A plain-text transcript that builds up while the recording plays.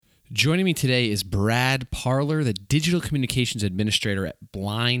Joining me today is Brad Parler, the Digital Communications Administrator at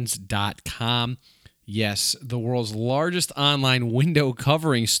Blinds.com. Yes, the world's largest online window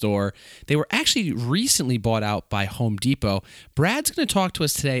covering store. They were actually recently bought out by Home Depot. Brad's going to talk to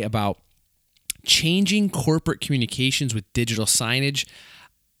us today about changing corporate communications with digital signage.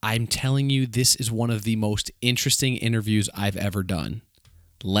 I'm telling you, this is one of the most interesting interviews I've ever done.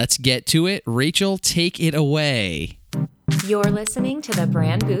 Let's get to it. Rachel, take it away. You're listening to the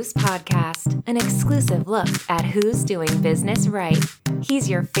Brand Boost Podcast, an exclusive look at who's doing business right. He's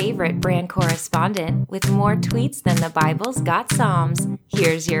your favorite brand correspondent with more tweets than the Bible's got Psalms.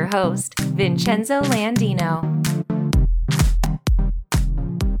 Here's your host, Vincenzo Landino.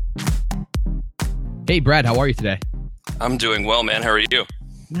 Hey, Brad, how are you today? I'm doing well, man. How are you?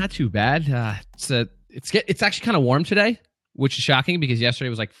 Not too bad. It's actually kind of warm today, which is shocking because yesterday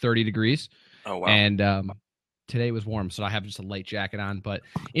was like 30 degrees. Oh, wow. And today was warm, so I have just a light jacket on. But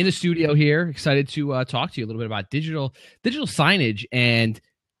in the studio here, excited to talk to you a little bit about digital signage and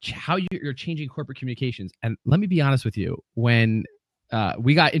how you're changing corporate communications. And let me be honest with you, when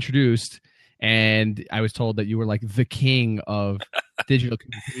we got introduced and I was told that you were like the king of digital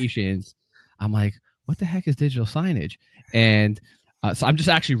communications, I'm like, what the heck is digital signage? And so I'm just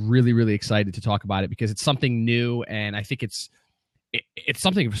actually really, really excited to talk about it because it's something new, and I think it's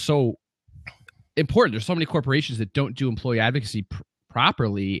something so important. There's so many corporations that don't do employee advocacy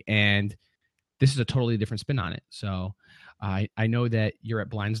properly, and this is a totally different spin on it. So I know that you're at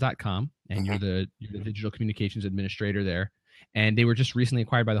Blinds.com, and you're the digital communications administrator there, and they were just recently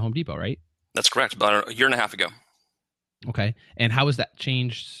acquired by the Home Depot, right? That's correct. About a year and a half ago. Okay. And how has that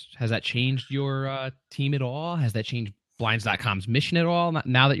changed? Has that changed your team at all? Has that changed Blinds.com's mission at all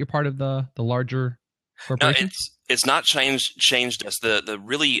now that you're part of the larger corporation? No, it's not changed us. The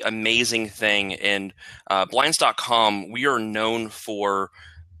really amazing thing in Blinds.com, we are known for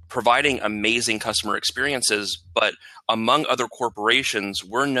providing amazing customer experiences, but among other corporations,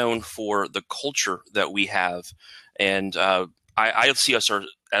 we're known for the culture that we have. And I see us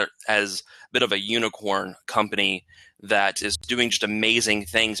as a bit of a unicorn company that is doing just amazing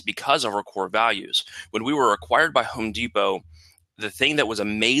things because of our core values. When we were acquired by Home Depot, the thing that was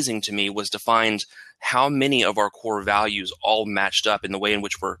amazing to me was to find how many of our core values all matched up in the way in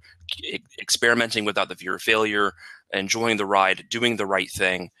which we're experimenting without the fear of failure, enjoying the ride, doing the right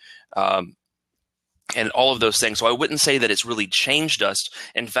thing, and all of those things. So I wouldn't say that it's really changed us.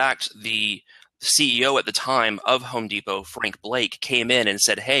 In fact, the CEO at the time of Home Depot, Frank Blake, came in and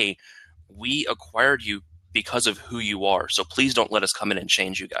said, "Hey, we acquired you because of who you are. So please don't let us come in and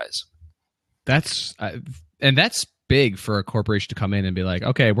change you guys." That's big for a corporation to come in and be like,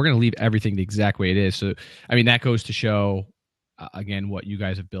 okay, we're going to leave everything the exact way it is. So, I mean, that goes to show, again, what you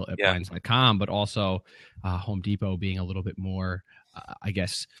guys have built at Blinds.com, but also Home Depot being a little bit more, I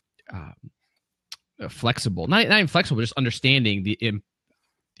guess, flexible. Not even flexible, but just understanding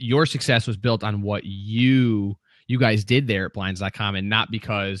your success was built on what you guys did there at Blinds.com, and not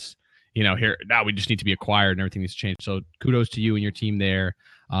because, here now we just need to be acquired and everything needs to change. So kudos to you and your team there.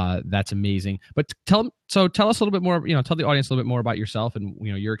 That's amazing. But tell us a little bit more, tell the audience a little bit more about yourself and,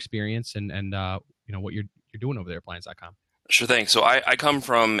 your experience and what you're doing over there at Blinds.com. Sure thing. So I come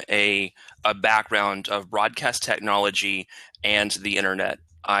from a background of broadcast technology and the internet.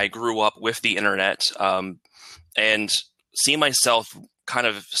 I grew up with the internet and see myself kind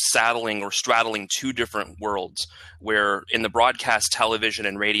of saddling or straddling two different worlds, where in the broadcast television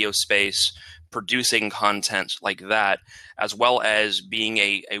and radio space, producing content like that, as well as being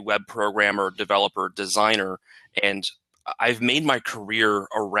a web programmer, developer, designer. And I've made my career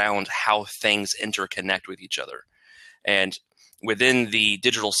around how things interconnect with each other. And within the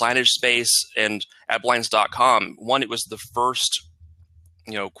digital signage space and at Blinds.com, it was the first,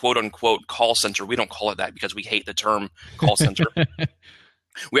 quote unquote call center. We don't call it that because we hate the term call center.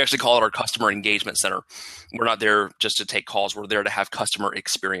 We actually call it our customer engagement center. We're not there just to take calls. We're there to have customer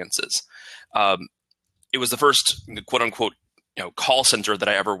experiences. It was the first quote unquote, call center that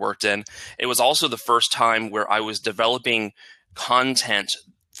I ever worked in. It was also the first time where I was developing content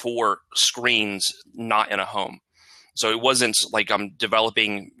for screens, not in a home. So it wasn't like I'm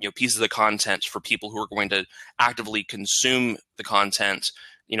developing, pieces of content for people who are going to actively consume the content,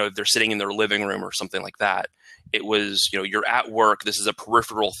 if they're sitting in their living room or something like that. It was, you're at work. This is a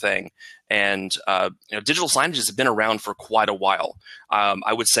peripheral thing. And, digital signage has been around for quite a while.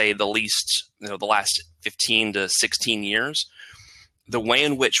 I would say the last 15 to 16 years. The way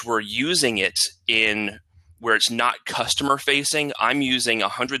in which we're using it in where it's not customer facing, I'm using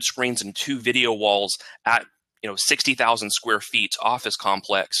 100 screens and 2 video walls at 60,000 square feet office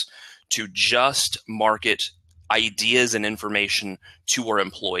complex to just market ideas and information to our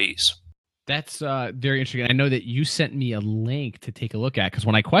employees. That's very interesting. I know that you sent me a link to take a look at, because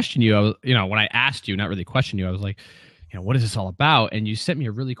when I questioned you, I was, when I asked you, not really questioned you, I was like, what is this all about? And you sent me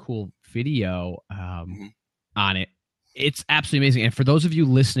a really cool video on it. It's absolutely amazing. And for those of you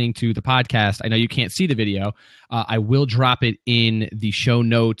listening to the podcast, I know you can't see the video. I will drop it in the show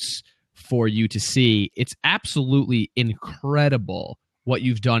notes for you to see. It's absolutely incredible what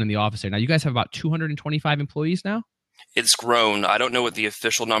you've done in the office there. Now, you guys have about 225 employees now? It's grown. I don't know what the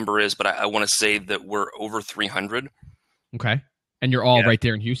official number is, but I want to say that we're over 300. Okay. And you're all right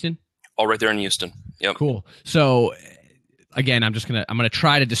there in Houston? All right there in Houston. Yep. Cool. So again, I'm gonna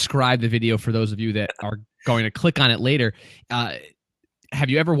try to describe the video for those of you that are going to click on it later. Have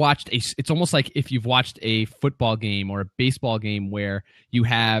you ever watched it's almost like if you've watched a football game or a baseball game where you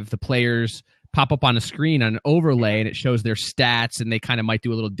have the players pop up on a screen on an overlay and it shows their stats and they kind of might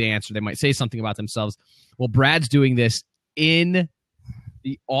do a little dance or they might say something about themselves. Well, Brad's doing this in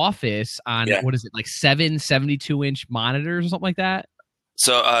the office on what is it, like 7 72-inch monitors or something like that?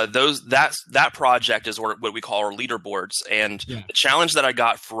 So that project is what we call our leaderboards. And the challenge that I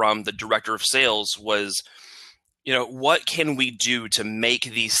got from the director of sales was, what can we do to make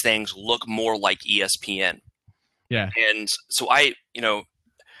these things look more like ESPN? Yeah. And so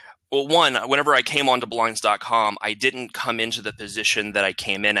whenever I came onto Blinds.com, I didn't come into the position that I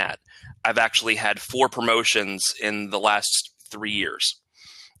came in at. I've actually had 4 promotions in the last 3 years,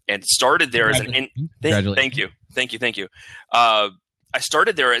 and started there as thank you. I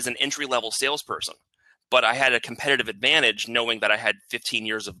started there as an entry-level salesperson, but I had a competitive advantage knowing that I had 15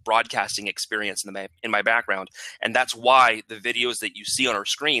 years of broadcasting experience in my background, and that's why the videos that you see on our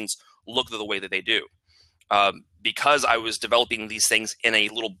screens look the way that they do. Because I was developing these things in a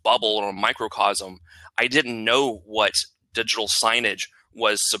little bubble or a microcosm, I didn't know what digital signage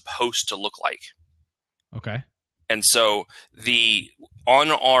was supposed to look like. Okay. And so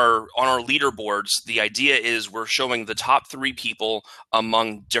on our leaderboards, the idea is we're showing the top 3 people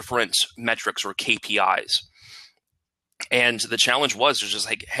among different metrics or KPIs. And the challenge was just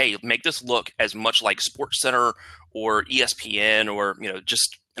like, hey, make this look as much like SportsCenter or ESPN or,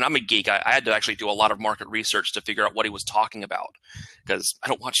 and I'm a geek. I had to actually do a lot of market research to figure out what he was talking about because I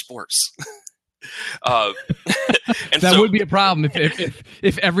don't watch sports. And that would be a problem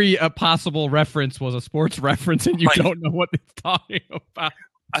if every possible reference was a sports reference and you don't know what it's talking about.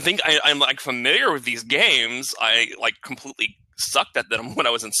 I think I'm like familiar with these games. I completely sucked at them when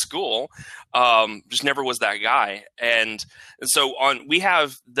I was in school. Just never was that guy. And so we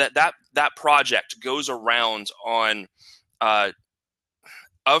have that project goes around on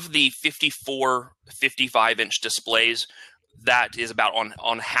of the 54, 55-inch displays. That is about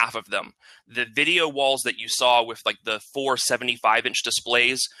on half of them. The video walls that you saw with like the 4 75-inch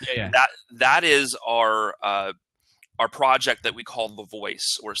displays, that is our project that we call The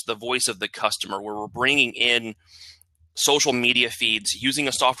Voice, or it's the voice of the customer, where we're bringing in social media feeds using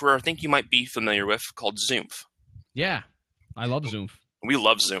a software I think you might be familiar with called Zoomf. Yeah, I love Zoomf. We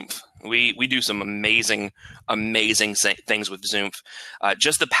love Zoomf. We do some amazing things with Zoomf.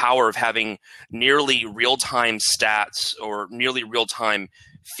 Just the power of having nearly real-time stats or nearly real-time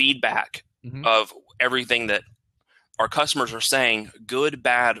feedback of everything that our customers are saying, good,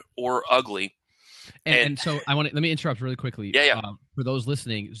 bad, or ugly. And so let me interrupt really quickly. For those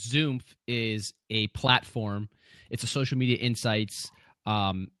listening, Zoomf is a platform. It's a social media insights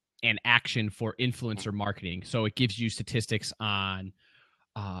and action for influencer marketing. So it gives you statistics on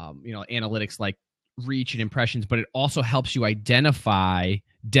analytics like reach and impressions, but it also helps you identify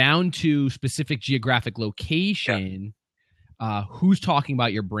down to specific geographic location who's talking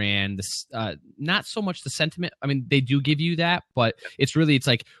about your brand. Not so much the sentiment. I mean, they do give you that, but it's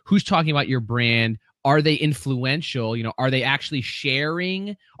like who's talking about your brand. Are they influential? Are they actually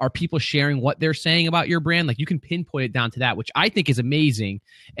sharing? Are people sharing what they're saying about your brand? Like you can pinpoint it down to that, which I think is amazing.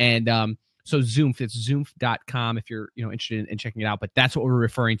 And so Zoomf, it's zoomf.com if you're interested in checking it out. But that's what we're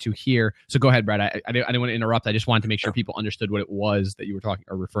referring to here. So go ahead, Brad. I didn't want to interrupt. I just wanted to make sure people understood what it was that you were talking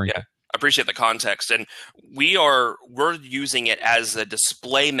or referring to. I appreciate the context. And we're using it as a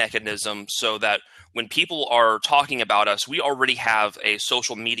display mechanism so that when people are talking about us, we already have a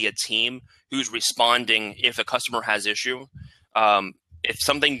social media team who's responding if a customer has issue. If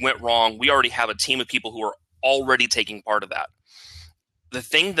something went wrong, we already have a team of people who are already taking part of that. The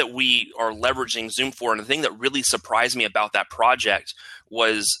thing that we are leveraging Zoom for, and the thing that really surprised me about that project,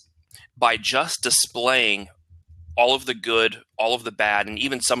 was by just displaying all of the good, all of the bad, and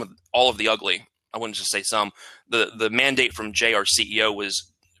even all of the ugly. I wouldn't just say some. The mandate from Jay, our CEO,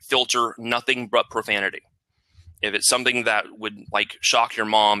 was filter nothing but profanity. If it's something that would like shock your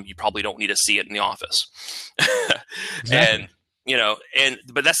mom, you probably don't need to see it in the office. Exactly.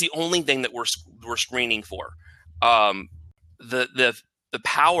 But that's the only thing that we're screening for. The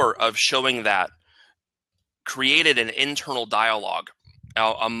power of showing that created an internal dialogue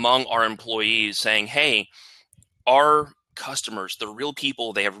among our employees saying, hey, our customers, they're real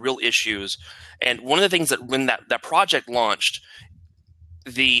people, they have real issues. And one of the things that when that project launched,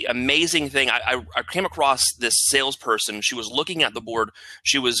 the amazing thing, I came across this salesperson. She was looking at the board.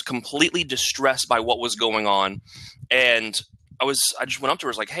 She was completely distressed by what was going on. And I just went up to her,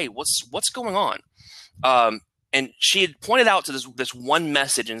 I was like, hey, what's going on? And she had pointed out to this one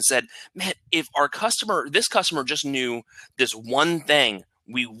message and said, man, if this customer just knew this one thing,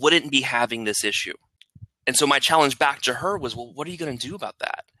 we wouldn't be having this issue. And so my challenge back to her was, well, what are you going to do about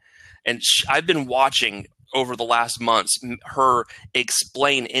that? And I've been watching over the last months her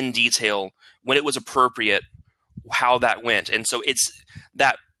explain in detail when it was appropriate how that went. And so it's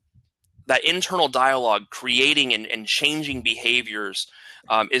that internal dialogue creating and changing behaviors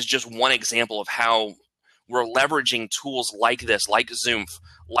is just one example of how we're leveraging tools like this, like Zoomf,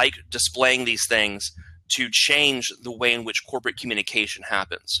 like displaying these things to change the way in which corporate communication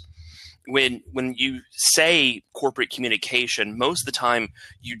happens. When you say corporate communication, most of the time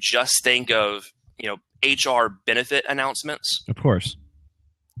you just think of, HR benefit announcements. Of course.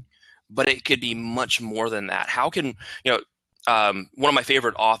 But it could be much more than that. How can, one of my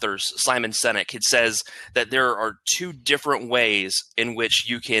favorite authors, Simon Sinek, it says that there are two different ways in which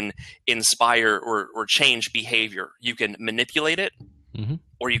you can inspire or change behavior. You can manipulate it,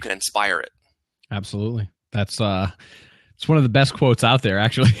 or you can inspire it. Absolutely. That's it's one of the best quotes out there,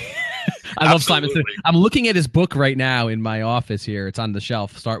 actually. I love Simon Sinek. I'm looking at his book right now in my office here. It's on the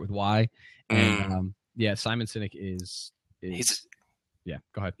shelf. Start with Why. And Simon Sinek is yeah,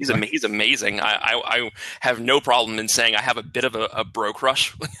 go ahead. He's amazing. I have no problem in saying I have a bit of a bro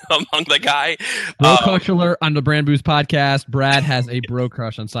crush among the guy. Bro crush alert on the Brand Boost podcast. Brad has a bro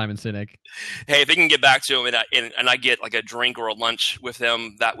crush on Simon Sinek. Hey, if they can get back to him and I get like a drink or a lunch with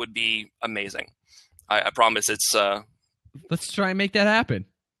him, that would be amazing. I promise it's. Let's try and make that happen.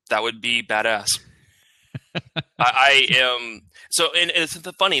 That would be badass. I am so, and it's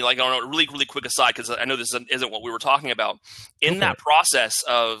funny. Like on a really, really quick aside, because I know this isn't what we were talking about. In that process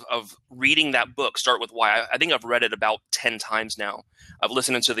of reading that book, Start with Why. I think I've read it about 10 times now. I've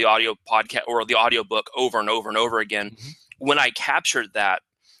listened to the audio podcast or the audio book over and over and over again. When I captured that,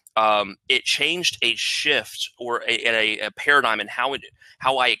 it changed a shift or a paradigm in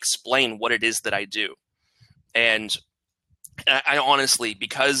how I explain what it is that I do, and I honestly,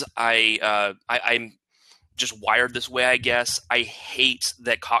 because I'm just wired this way, I guess. I hate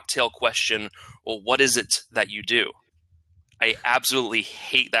that cocktail question. Well, what is it that you do? I absolutely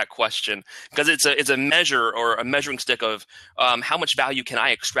hate that question because it's a measure or a measuring stick of how much value can I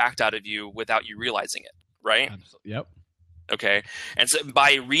extract out of you without you realizing it, right? Absolutely. Yep. Okay. And so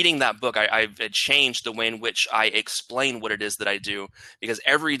by reading that book, I've changed the way in which I explain what it is that I do, because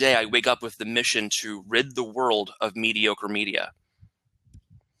every day I wake up with the mission to rid the world of mediocre media.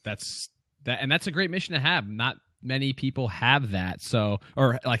 And that's a great mission to have. Not many people have that. So,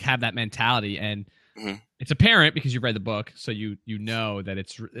 or like have that mentality. And it's apparent because you've read the book. So you know that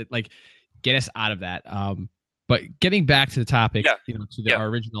it's like, get us out of that. But getting back to the topic, to our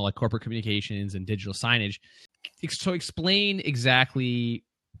original like corporate communications and digital signage. So explain exactly,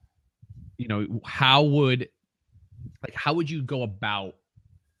 how would you go about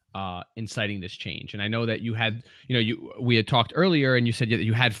inciting this change? And I know that you had, we had talked earlier and you said that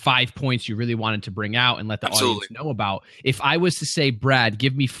you had 5 points you really wanted to bring out and let the audience know about. If I was to say, Brad,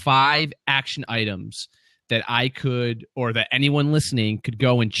 give me 5 action items that I could, or that anyone listening could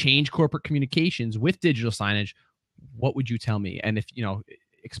go and change corporate communications with digital signage, what would you tell me? And if,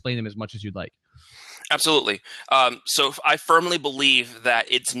 explain them as much as you'd like. Absolutely. So I firmly believe that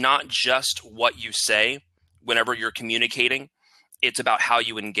it's not just what you say whenever you're communicating. It's about how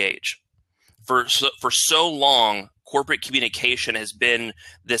you engage. For so long, corporate communication has been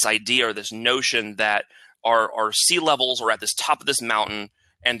this idea or this notion that our C-levels are at this top of this mountain,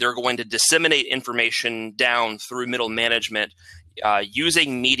 and they're going to disseminate information down through middle management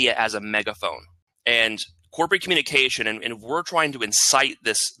using media as a megaphone. And corporate communication, and we're trying to incite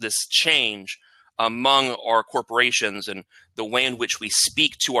this change among our corporations and the way in which we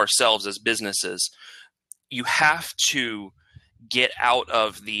speak to ourselves as businesses. You have to get out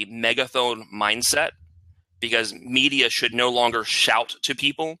of the megaphone mindset, because media should no longer shout to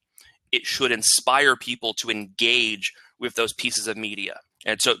people. It should inspire people to engage with those pieces of media.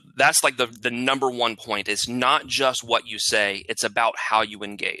 And so that's like the number one point. It's not just what you say, it's about how you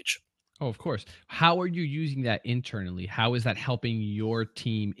engage. Oh, of course. How are you using that internally? How is that helping your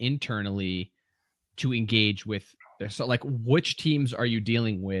team internally to engage with? So, like, which teams are you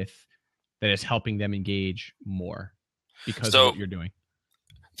dealing with that is helping them engage more because of So what you're doing?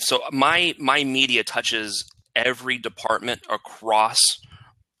 So my media touches every department across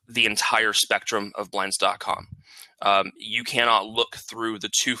the entire spectrum of Blinds.com. You cannot look through the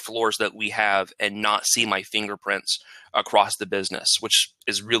 2 floors that we have and not see my fingerprints across the business, which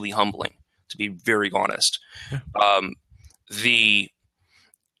is really humbling, to be very honest.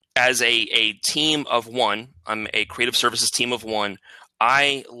 As a team of one, I'm a creative services team of one.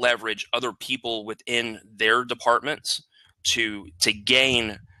 I leverage other people within their departments to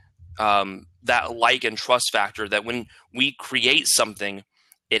gain that like and trust factor that when we create something,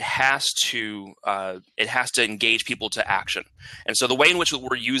 it has to engage people to action. And so the way in which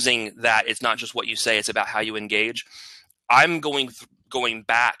we're using that, it's not just what you say, it's about how you engage. I'm going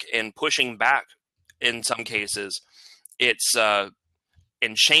back and pushing back in some cases. It's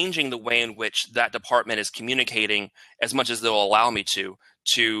in changing the way in which that department is communicating as much as they'll allow me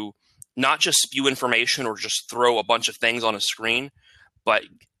to not just spew information or just throw a bunch of things on a screen, but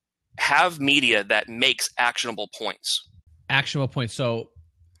have media that makes actionable points. Actionable points. So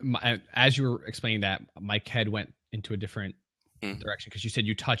as you were explaining that, my head went into a different direction because you said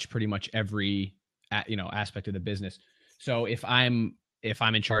you touch pretty much every aspect of the business. So if I'm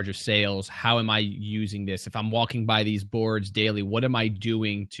in charge of sales, how am I using this? If I'm walking by these boards daily, what am I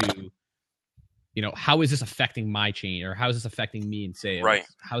doing to, how is this affecting my chain, or how is this affecting me in sales? Right.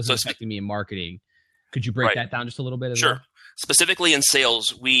 How is this affecting me in marketing? Could you break that down just a little bit? Sure. Well? Specifically in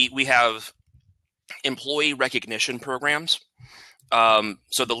sales, we have employee recognition programs.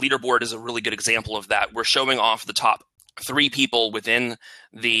 So the leaderboard is a really good example of that. We're showing off the top 3 people within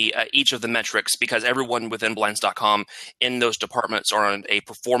the each of the metrics, because everyone within Blinds.com in those departments are on a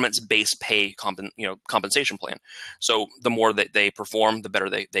performance-based pay compensation plan. So the more that they perform, the better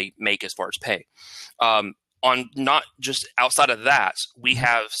they make as far as pay. On not just outside of that, we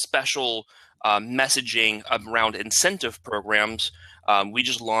have special messaging around incentive programs. We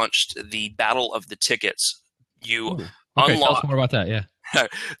just launched the Battle of the Tickets. You Okay, unlock. tell us more about that. Yeah.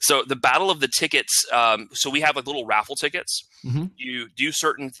 So the Battle of the Tickets. So we have like little raffle tickets. Mm-hmm. You do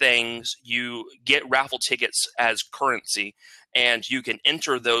certain things. You get raffle tickets as currency, and you can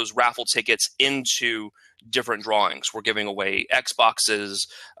enter those raffle tickets into different drawings. We're giving away Xboxes,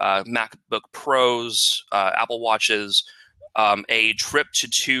 MacBook Pros, Apple Watches. A trip to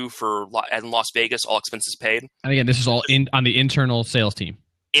 2 in Las Vegas, all expenses paid. And again, this is all on the internal sales team.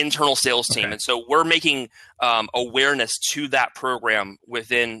 Internal sales team. Okay. And so we're making awareness to that program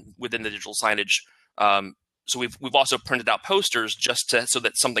within the digital signage. So we've also printed out posters so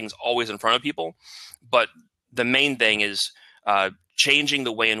that something's always in front of people. But the main thing is changing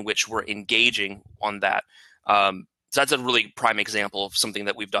the way in which we're engaging on that. So that's a really prime example of something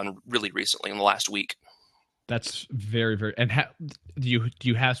that we've done really recently in the last week. That's very, very. And do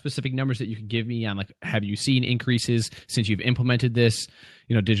you have specific numbers that you can give me on, like, have you seen increases since you've implemented this?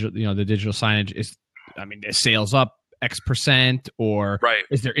 The digital signage is sales up X percent, or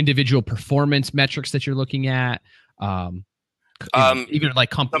is there individual performance metrics that you're looking at? Even like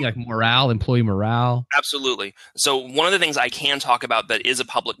company, like morale, employee morale. Absolutely. So one of the things I can talk about that is a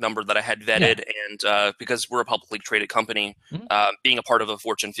public number that I had vetted, and because we're a publicly traded company, being a part of a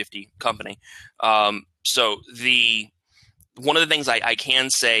Fortune 50 company. So one of the things I can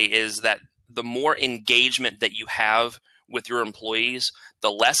say is that the more engagement that you have with your employees,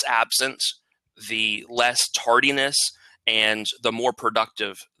 the less absence, the less tardiness, and the more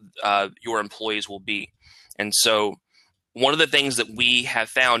productive your employees will be. And so one of the things that we have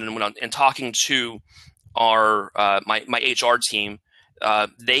found, and when talking to our my HR team,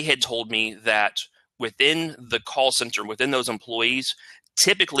 they had told me that within the call center, within those employees,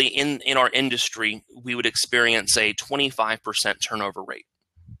 typically in our industry, we would experience a 25% turnover rate.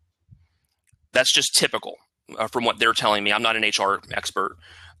 That's just typical from what they're telling me. I'm not an HR expert.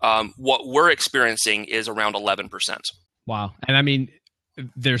 What we're experiencing is around 11%. Wow. And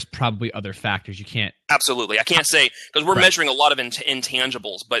there's probably other factors you can't. Absolutely. I can't say, because we're measuring a lot of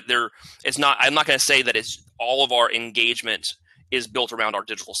intangibles, but I'm not going to say that it's all of our engagement is built around our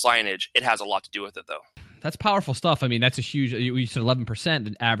digital signage. It has a lot to do with it, though. That's powerful stuff. That's a huge, you said 11%,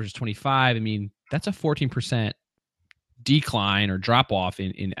 the average is 25. That's a 14% decline or drop off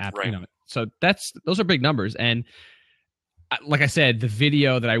in app. Right. So those are big numbers. And like I said, the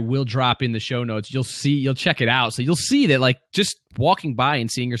video that I will drop in the show notes, you'll check it out. So you'll see that, like, just walking by and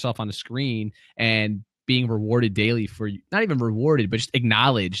seeing yourself on the screen and being rewarded daily for, not even rewarded, but just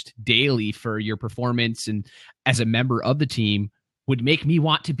acknowledged daily for your performance and as a member of the team would make me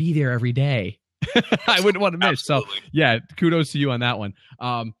want to be there every day. I wouldn't want to miss. Absolutely. So yeah, kudos to you on that one.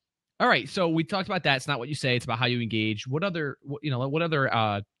 All right. So we talked about that. It's not what you say, it's about how you engage. What other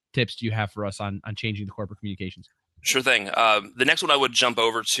tips do you have for us on changing the corporate communications? Sure thing. The next one I would jump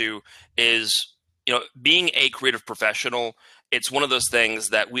over to is, being a creative professional. It's one of those things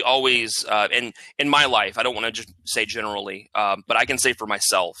that we always, in my life, I don't want to just say generally, but I can say for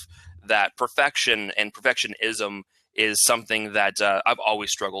myself that perfection and perfectionism is something that I've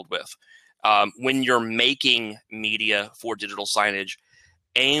always struggled with. When you're making media for digital signage,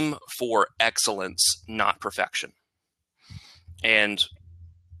 aim for excellence, not perfection. And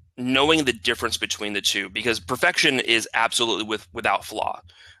knowing the difference between the two, because perfection is absolutely without flaw.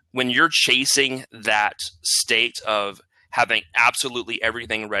 When you're chasing that state of having absolutely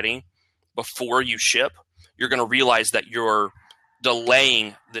everything ready before you ship, you're going to realize that you're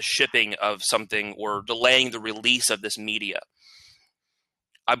delaying the shipping of something or delaying the release of this media.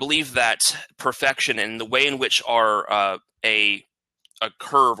 I believe that perfection and the way in which a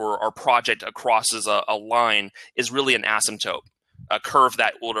curve or our project crosses a line is really an asymptote, a curve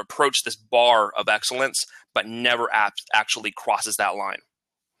that will approach this bar of excellence, but never actually crosses that line.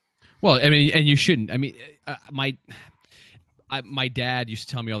 Well, I mean, and you shouldn't. I mean, my dad used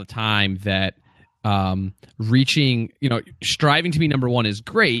to tell me all the time that striving to be number one is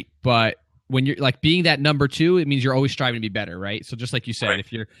great, but when you're like being that number two, it means you're always striving to be better, right? So just like you said, right.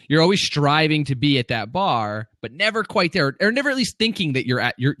 If you're always striving to be at that bar, but never quite there, or never at least thinking that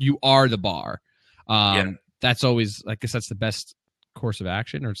you are the bar, that's always, I guess that's the best course of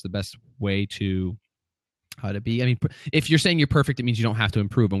action, or it's the best way to how to be. I mean, if you're saying you're perfect, it means you don't have to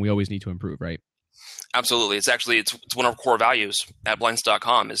improve, and we always need to improve, right? Absolutely. It's one of our core values at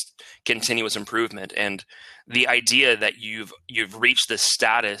Blinds.com is continuous improvement. And the idea that you've reached this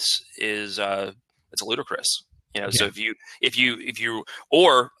status is it's ludicrous. So if you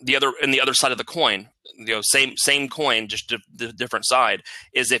or the other side of the coin, same coin, just the different side,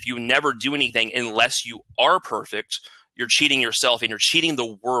 is if you never do anything unless you are perfect, you're cheating yourself and you're cheating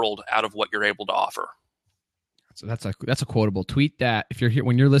the world out of what you're able to offer. So that's a quotable. Tweet that if you're here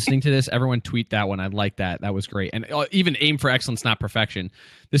when you're listening to this. Everyone tweet that one. I like that. That was great. And even aim for excellence, not perfection.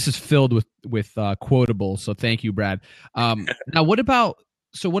 This is filled with quotables. So thank you, Brad. Now, what about?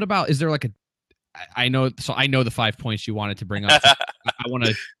 Is there like I know the 5 points you wanted to bring up. I want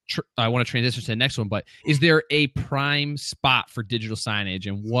to transition to the next one. But is there a prime spot for digital signage,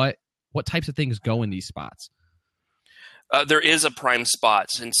 and what types of things go in these spots? There is a prime spot.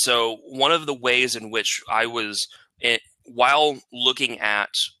 And so one of the ways in which I was, while looking at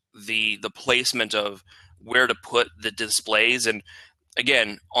the placement of where to put the displays, and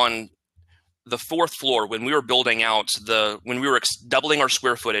again, on the fourth floor, when we were building out when we were doubling our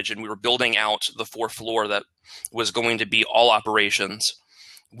square footage and we were building out the fourth floor that was going to be all operations,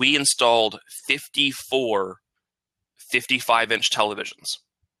 we installed 54 55-inch televisions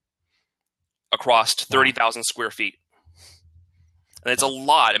across 30,000 square feet. And it's a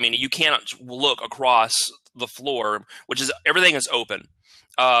lot. I mean, you cannot look across the floor, which is everything is open.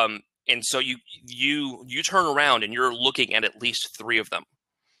 And so you turn around and you're looking at least 3 of them.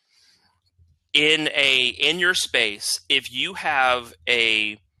 In your space, if you have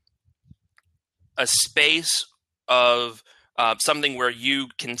a space of something where you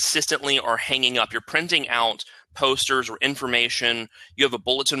consistently are hanging up, you're printing out posters or information, you have a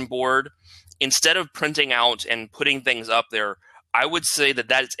bulletin board, instead of printing out and putting things up there, I would say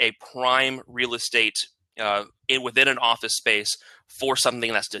that is a prime real estate within an office space for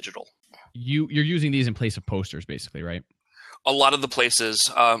something that's digital. You're using these in place of posters, basically, right? A lot of the places,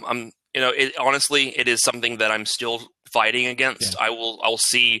 honestly, it is something that I'm still fighting against. Yeah. I will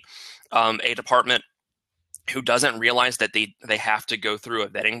see a department who doesn't realize that they have to go through a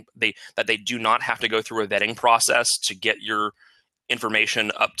vetting. That they do not have to go through a vetting process to get your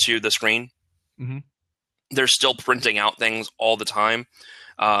information up to the screen. Mm-hmm. They're still printing out things all the time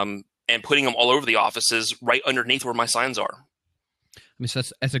and putting them all over the offices right underneath where my signs are. I mean, so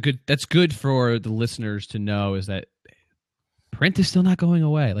that's good for the listeners to know, is that print is still not going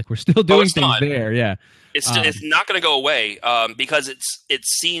away. Like, we're still doing things there. Yeah. It's not going to go away because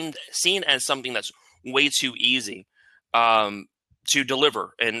it's seen as something that's way too easy to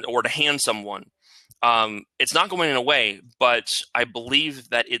deliver or to hand someone. It's not going away, but I believe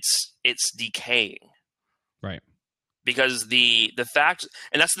that it's decaying. Right. Because the fact,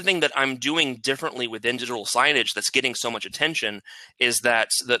 and that's the thing that I'm doing differently within digital signage that's getting so much attention, is that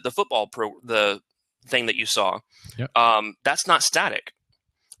the football the thing that you saw, yep. That's not static.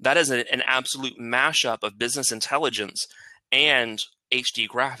 That is an absolute mashup of business intelligence and HD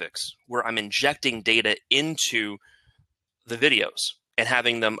graphics, where I'm injecting data into the videos and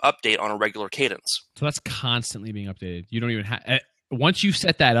having them update on a regular cadence. So that's constantly being updated. You don't even have, once you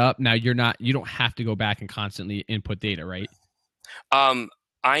set that up, now you don't have to go back and constantly input data, right?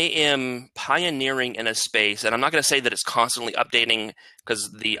 I am pioneering in a space, and I'm not going to say that it's constantly updating because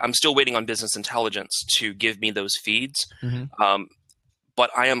I'm still waiting on business intelligence to give me those feeds. Mm-hmm.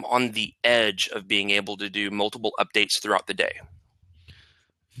 But I am on the edge of being able to do multiple updates throughout the day.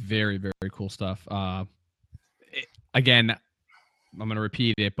 Very, very cool stuff. Again, I'm going to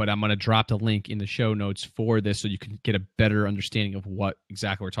repeat it, but I'm going to drop the link in the show notes for this so you can get a better understanding of what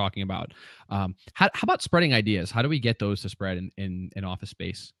exactly we're talking about. How about spreading ideas? How do we get those to spread in office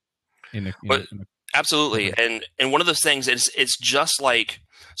space? Absolutely. And one of those things is it's just like,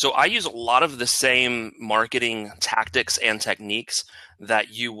 so I use a lot of the same marketing tactics and techniques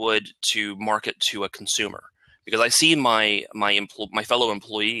that you would to market to a consumer, because I see my fellow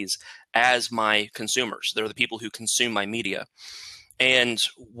employees as my consumers. They're the people who consume my media. And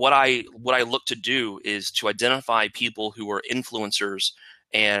what I look to do is to identify people who are influencers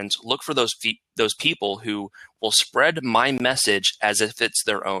and look for those people who will spread my message as if it's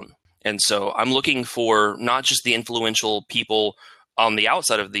their own. And so I'm looking for not just the influential people on the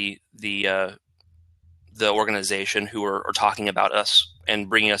outside of the organization who are talking about us and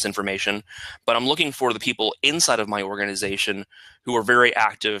bringing us information, but I'm looking for the people inside of my organization who are very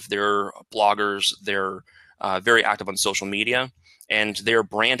active. They're bloggers. They're very active on social media, and they're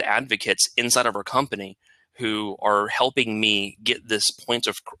brand advocates inside of our company who are helping me get this point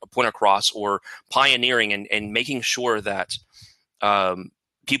across, or pioneering and making sure that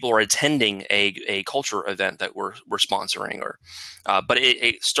people are attending a culture event that we're sponsoring. But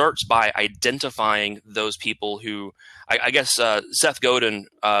it starts by identifying those people who I guess Seth Godin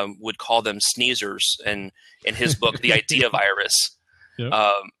would call them sneezers in his book, The Idea Virus. Yep.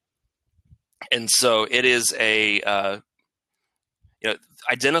 And so it is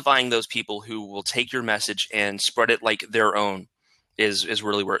identifying those people who will take your message and spread it like their own is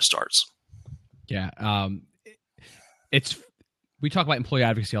really where it starts. Yeah. We talk about employee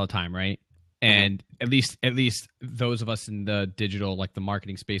advocacy all the time, right? And at least those of us in the digital, like the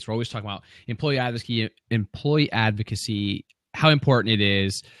marketing space, we're always talking about employee advocacy, how important it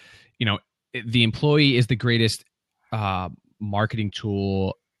is. The employee is the greatest marketing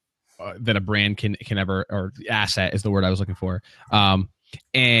tool that a brand can ever, or asset is the word I was looking for.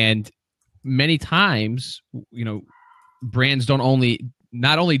 And many times, brands not only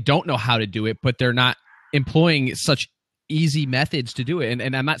don't know how to do it, but they're not employing such easy methods to do it.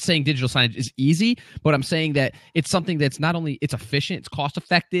 And I'm not saying digital signage is easy, but I'm saying that it's something that's not only it's efficient, it's cost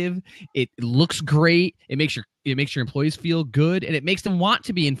effective, it looks great, it makes your employees feel good, and it makes them want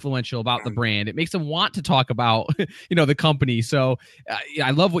to be influential about the brand. It makes them want to talk about the company. So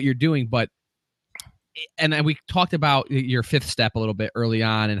I love what you're doing, and we talked about your fifth step a little bit early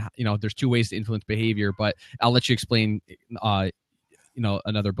on, and there's two ways to influence behavior, but I'll let you explain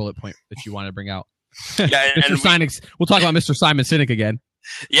another bullet point that you want to bring out. Yeah, we'll talk about Mr. Simon Sinek again.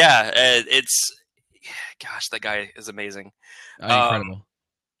 Yeah, that guy is amazing. Incredible.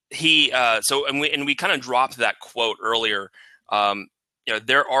 We kind of dropped that quote earlier.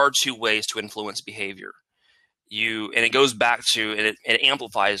 There are two ways to influence behavior. And it goes back to, and it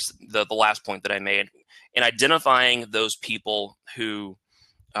amplifies the last point that I made, in identifying those people who,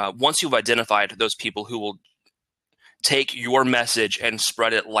 once you've identified those people who will take your message and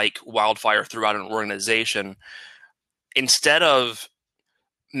spread it like wildfire throughout an organization, instead of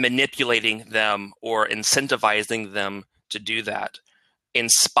manipulating them or incentivizing them to do that,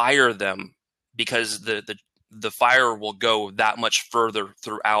 inspire them, because the fire will go that much further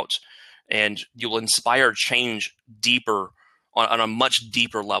throughout, and you'll inspire change deeper on a much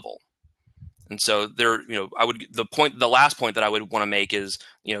deeper level. And so the last point that I would want to make is,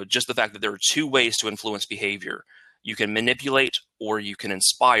 just the fact that there are two ways to influence behavior. You can manipulate or you can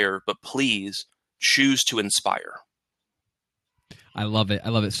inspire, but please choose to inspire. I love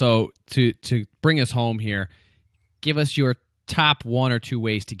it. So to bring us home here, give us your top one or two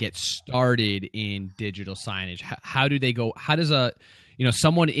ways to get started in digital signage. How do they go? How does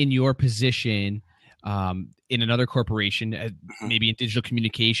someone in your position in another corporation, maybe in digital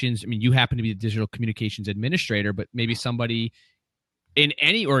communications? I mean, you happen to be the digital communications administrator, but maybe somebody in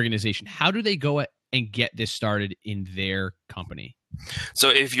any organization, how do they go and get this started in their company? So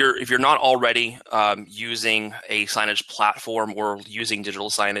if you're not already using a signage platform or using digital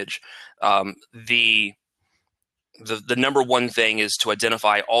signage, the number one thing is to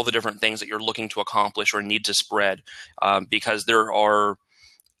identify all the different things that you're looking to accomplish or need to spread, because there are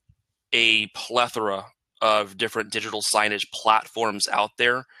a plethora of different digital signage platforms out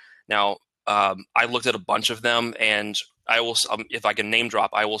there. Now, I looked at a bunch of them, and I will, if I can name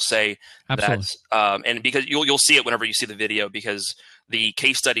drop, I will say Absolutely. that, and because you'll see it whenever you see the video, because the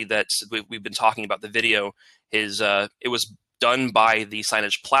case study that we've been talking about, the video is it was done by the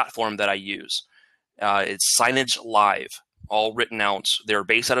signage platform that I use. It's Signage Live, all written out. They're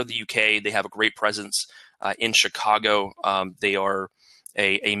based out of the UK. They have a great presence in Chicago. They are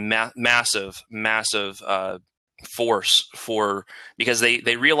a massive force because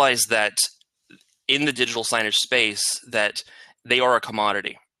they realize that in the digital signage space that they are a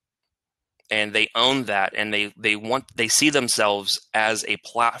commodity, and they own that, and they see themselves as a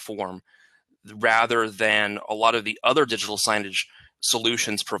platform rather than a lot of the other digital signage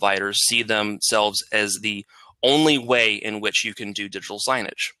solutions providers see themselves as the only way in which you can do digital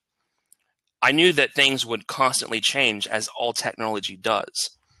signage. I knew that things would constantly change, as all technology does.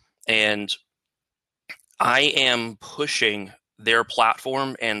 And I am pushing their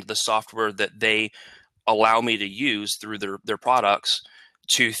platform and the software that they allow me to use through their products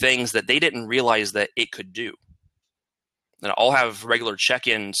to things that they didn't realize that it could do. And I'll have regular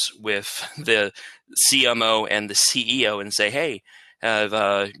check-ins with the CMO and the CEO and say, hey,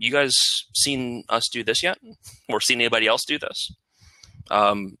 have you guys seen us do this yet? Or seen anybody else do this?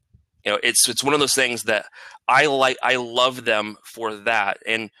 It's one of those things that I like. I love them for that,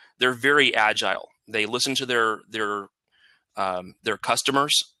 and they're very agile. They listen to their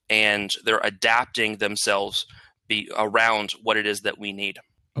customers, and they're adapting themselves around what it is that we need.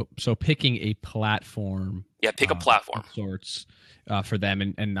 Oh, so picking a platform. Yeah, pick a platform. Of sorts for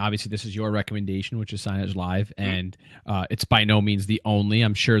them. And obviously this is your recommendation, which is Signage Live. And it's by no means the only.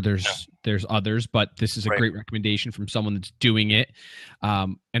 I'm sure there's others, but this is a great recommendation from someone that's doing it.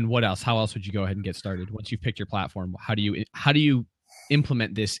 And what else? How else would you go ahead and get started? Once you've picked your platform, how do you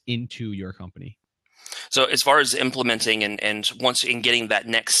implement this into your company? So as far as implementing and once in getting that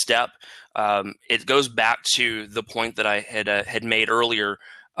next step, it goes back to the point that I had made earlier,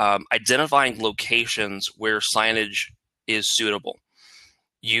 identifying locations where signage is suitable.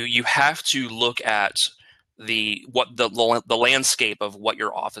 You have to look at the landscape of what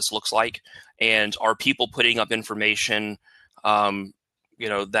your office looks like, and are people putting up information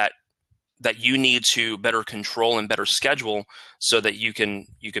that you need to better control and better schedule so that you can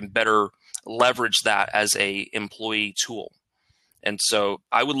better leverage that as a employee tool. And so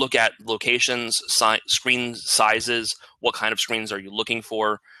I would look at locations, screen sizes, what kind of screens are you looking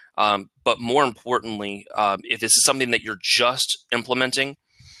for? But more importantly, if this is something that you're just implementing,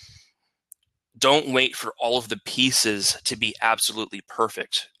 don't wait for all of the pieces to be absolutely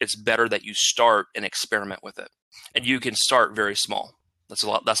perfect. It's better that you start and experiment with it. And you can start very small.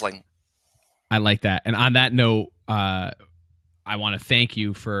 I like that. And on that note, I want to thank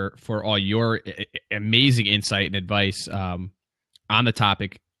you for all your amazing insight and advice on the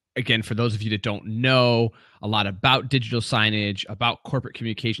topic. Again, for those of you that don't know a lot about digital signage, about corporate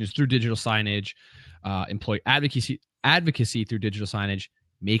communications through digital signage, employee advocacy through digital signage,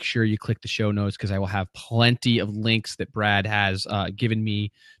 make sure you click the show notes, because I will have plenty of links that Brad has given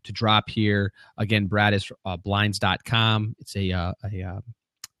me to drop here. Again, Brad is blinds.com. It's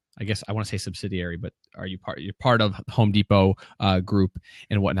I guess I want to say subsidiary, but you're part of Home Depot group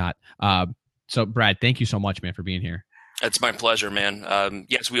and whatnot. So Brad, thank you so much, man, for being here. It's my pleasure, man.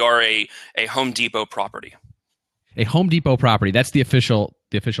 Yes, we are a Home Depot property. A Home Depot property. That's the official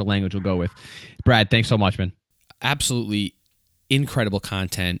language we'll go with. Brad, thanks so much, man. Absolutely incredible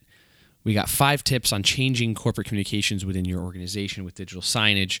content. We got 5 tips on changing corporate communications within your organization with digital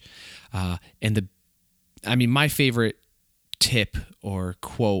signage. My favorite tip or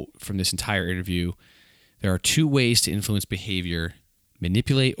quote from this entire interview: there are 2 ways to influence behavior: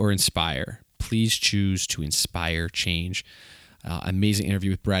 manipulate or inspire. Please choose to inspire change. Amazing interview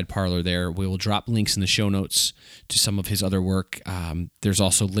with Brad Parler there. We will drop links in the show notes to some of his other work. There's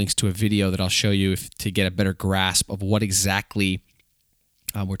also links to a video that I'll show you to get a better grasp of what exactly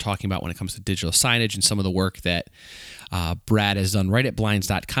we're talking about when it comes to digital signage, and some of the work that Brad has done right at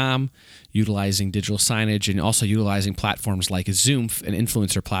blinds.com, utilizing digital signage and also utilizing platforms like Zoom, an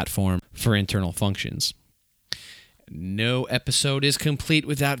influencer platform for internal functions. No episode is complete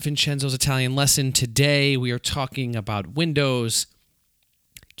without Vincenzo's Italian lesson. Today we are talking about windows.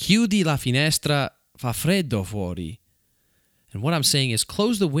 Chiudi la finestra, fa freddo fuori. And what I'm saying is,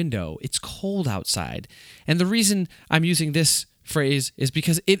 close the window. It's cold outside. And the reason I'm using this phrase is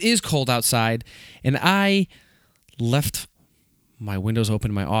because it is cold outside, and I left my windows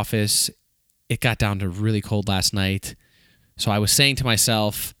open in my office. It got down to really cold last night. So I was saying to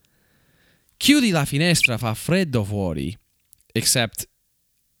myself, chiudi la finestra, fa freddo fuori. Except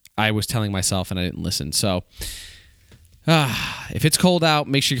I was telling myself and I didn't listen. So If it's cold out,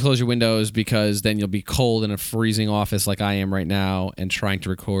 make sure you close your windows, because then you'll be cold in a freezing office like I am right now and trying to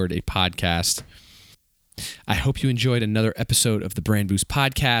record a podcast. I hope you enjoyed another episode of the Brand Boost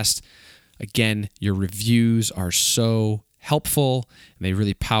Podcast. Again, your reviews are so helpful, and they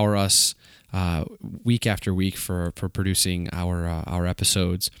really power us week after week for producing our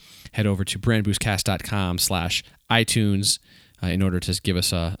episodes. Head over to brandboostcast.com/iTunes in order to give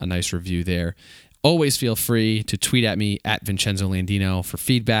us a nice review there. Always feel free to tweet at me at Vincenzo Landino for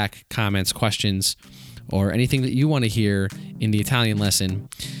feedback, comments, questions, or anything that you want to hear in the Italian lesson.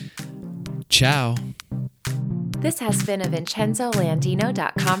 Ciao. This has been a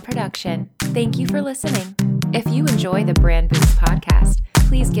VincenzoLandino.com production. Thank you for listening. If you enjoy the Brand Boost Podcast,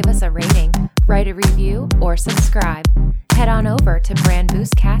 please give us a rating, write a review, or subscribe. Head on over to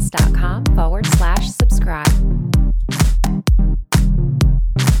brandboostcast.com/subscribe.